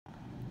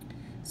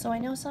So I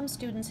know some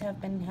students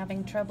have been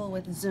having trouble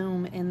with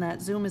Zoom in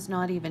that Zoom is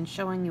not even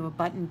showing you a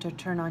button to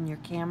turn on your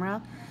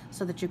camera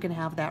so that you can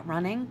have that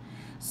running.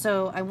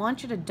 So I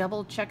want you to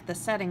double check the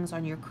settings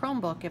on your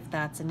Chromebook if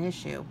that's an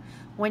issue.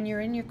 When you're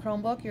in your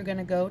Chromebook, you're going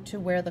to go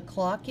to where the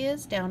clock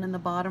is down in the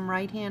bottom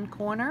right hand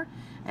corner,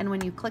 and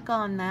when you click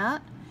on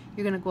that,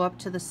 you're going to go up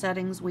to the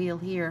settings wheel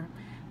here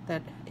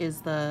that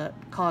is the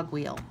cog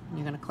wheel.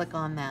 You're going to click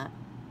on that.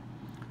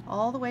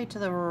 All the way to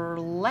the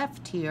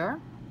left here,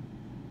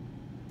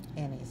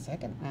 any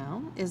second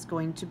now, is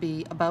going to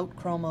be about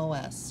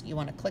ChromeOS. You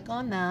want to click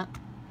on that,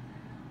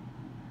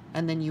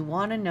 and then you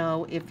want to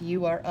know if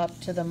you are up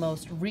to the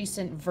most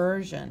recent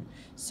version.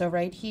 So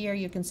right here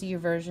you can see your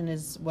version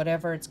is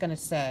whatever it's going to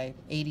say,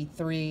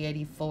 83,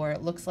 84.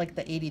 It looks like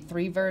the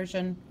 83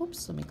 version.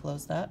 Oops, let me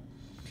close that.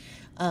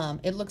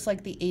 It looks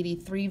like the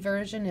 83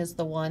 version is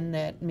the one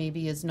that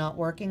maybe is not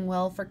working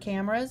well for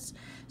cameras.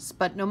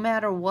 But no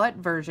matter what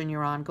version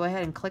you're on, go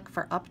ahead and click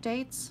for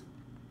updates.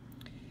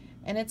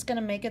 And it's going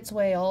to make its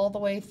way all the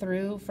way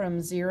through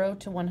from 0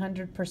 to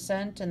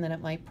 100%, and then it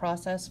might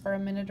process for a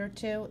minute or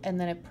two, and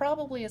then it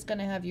probably is going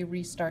to have you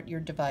restart your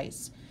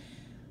device.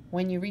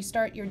 When you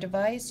restart your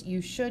device,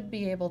 you should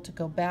be able to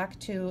go back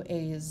to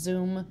a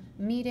Zoom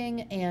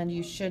meeting, and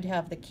you should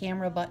have the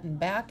camera button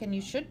back, and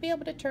you should be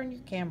able to turn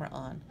your camera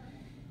on.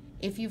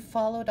 If you've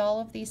followed all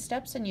of these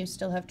steps and you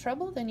still have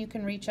trouble, then you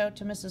can reach out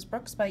to Mrs.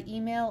 Brooks by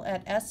email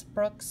at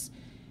sbrooks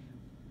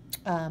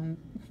at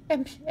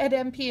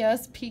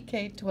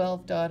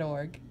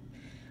mpspk12.org.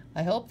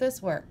 I hope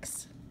this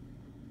works.